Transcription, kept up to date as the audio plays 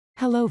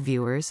Hello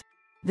viewers.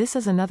 This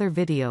is another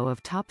video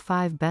of top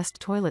 5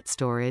 best toilet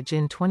storage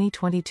in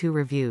 2022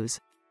 reviews.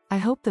 I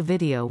hope the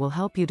video will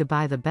help you to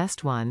buy the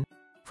best one.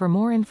 For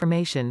more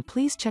information,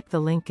 please check the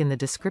link in the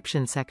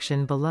description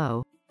section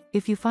below.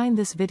 If you find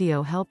this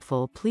video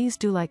helpful, please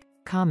do like,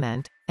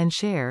 comment, and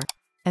share.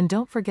 And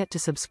don't forget to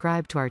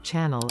subscribe to our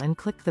channel and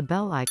click the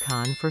bell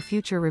icon for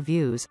future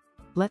reviews.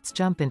 Let's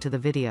jump into the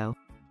video.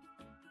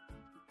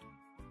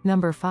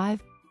 Number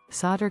 5.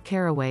 Sauder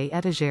Caraway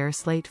Etagere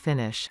Slate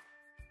Finish.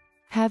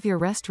 Have your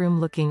restroom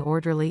looking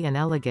orderly and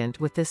elegant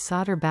with this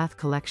Sauder Bath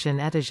Collection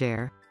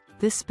Etagere.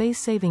 This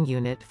space-saving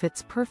unit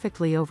fits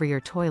perfectly over your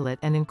toilet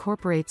and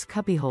incorporates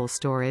cubbyhole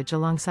storage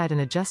alongside an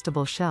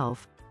adjustable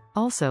shelf.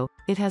 Also,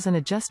 it has an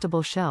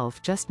adjustable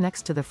shelf just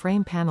next to the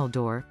frame panel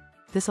door.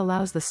 This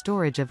allows the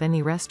storage of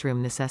any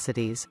restroom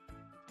necessities.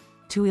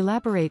 To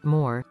elaborate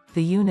more,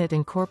 the unit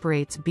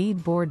incorporates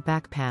beadboard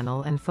back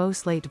panel and faux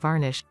slate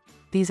varnish.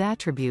 These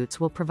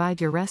attributes will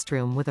provide your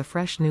restroom with a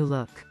fresh new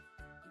look.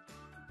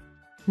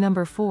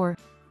 Number 4.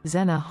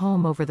 Zenna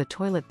Home Over the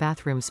Toilet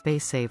Bathroom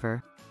Space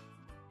Saver.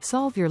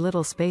 Solve your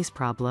little space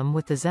problem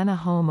with the Zenna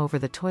Home Over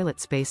the Toilet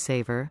Space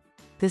Saver.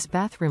 This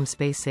bathroom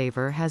space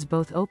saver has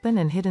both open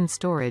and hidden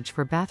storage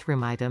for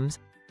bathroom items.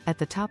 At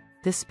the top,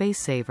 this space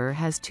saver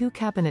has 2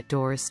 cabinet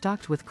doors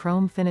stocked with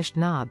chrome-finished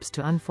knobs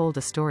to unfold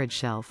a storage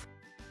shelf.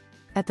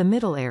 At the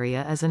middle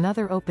area is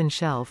another open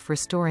shelf for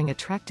storing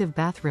attractive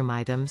bathroom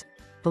items.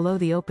 Below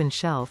the open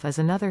shelf is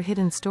another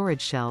hidden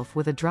storage shelf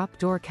with a drop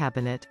door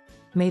cabinet.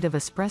 Made of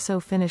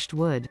espresso finished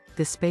wood,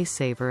 this space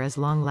saver is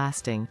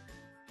long-lasting.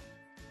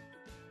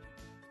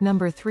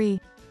 Number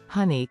 3.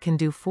 Honey Can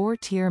Do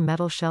 4-tier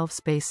Metal Shelf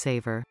Space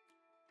Saver.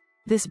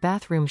 This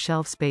bathroom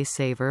shelf space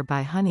saver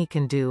by Honey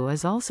Can Do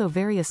is also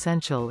very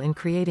essential in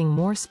creating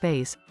more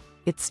space.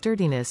 Its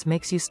sturdiness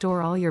makes you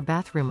store all your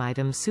bathroom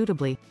items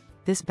suitably.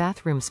 This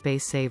bathroom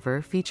space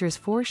saver features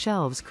 4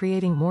 shelves,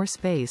 creating more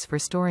space for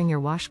storing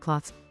your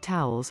washcloths,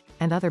 towels,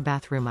 and other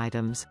bathroom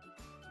items.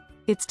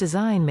 Its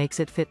design makes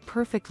it fit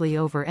perfectly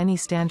over any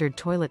standard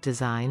toilet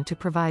design to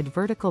provide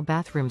vertical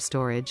bathroom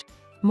storage.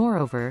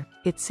 Moreover,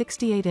 its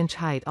 68-inch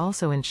height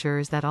also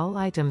ensures that all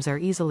items are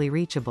easily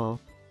reachable.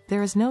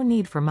 There is no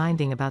need for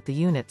minding about the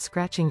unit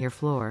scratching your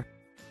floor.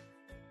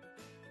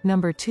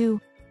 Number 2.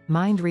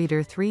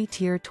 MindReader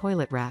 3-tier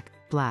Toilet Rack,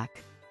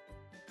 Black.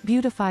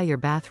 Beautify your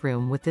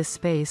bathroom with this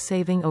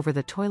space-saving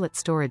over-the-toilet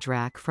storage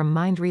rack from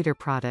MindReader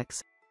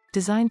products.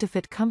 Designed to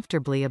fit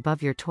comfortably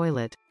above your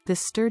toilet, this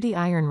sturdy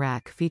iron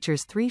rack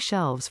features 3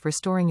 shelves for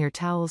storing your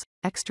towels,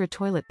 extra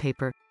toilet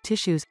paper,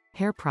 tissues,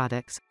 hair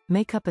products,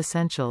 makeup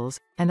essentials,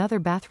 and other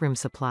bathroom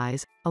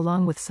supplies,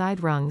 along with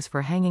side rungs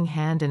for hanging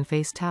hand and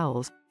face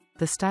towels.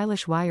 The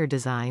stylish wire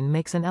design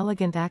makes an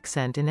elegant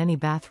accent in any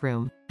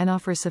bathroom, and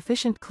offers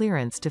sufficient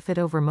clearance to fit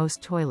over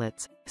most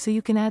toilets, so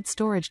you can add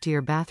storage to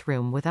your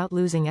bathroom without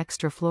losing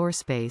extra floor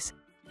space.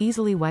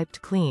 Easily wiped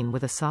clean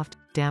with a soft,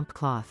 damp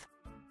cloth.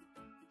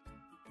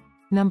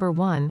 Number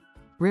 1.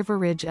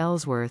 RiverRidge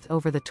Ellsworth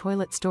Over the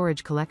Toilet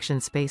Storage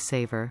Collection Space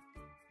Saver.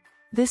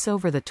 This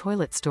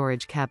over-the-toilet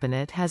storage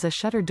cabinet has a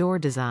shutter door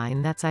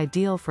design that's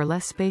ideal for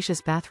less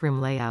spacious bathroom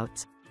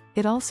layouts.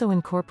 It also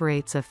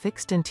incorporates a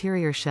fixed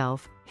interior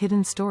shelf,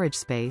 hidden storage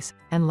space,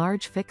 and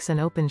large fix and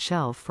open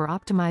shelf for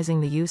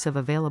optimizing the use of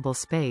available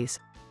space.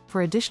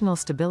 For additional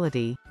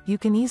stability, you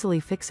can easily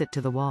fix it to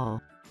the wall.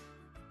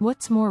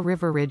 What's more,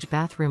 RiverRidge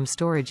bathroom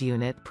storage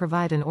unit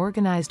provide an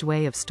organized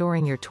way of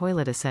storing your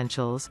toilet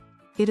essentials.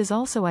 It is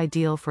also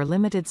ideal for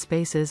limited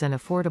spaces and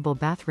affordable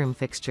bathroom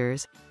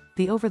fixtures.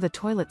 The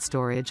over-the-toilet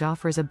storage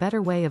offers a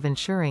better way of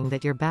ensuring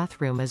that your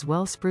bathroom is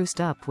well spruced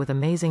up with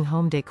amazing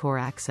home decor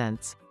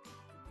accents.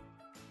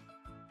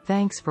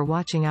 Thanks for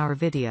watching our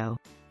video.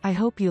 I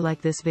hope you like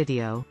this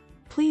video.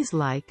 Please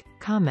like,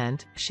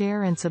 comment,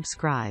 share and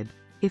subscribe.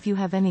 If you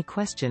have any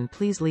question,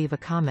 please leave a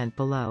comment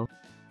below.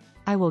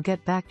 I will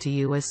get back to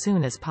you as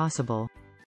soon as possible.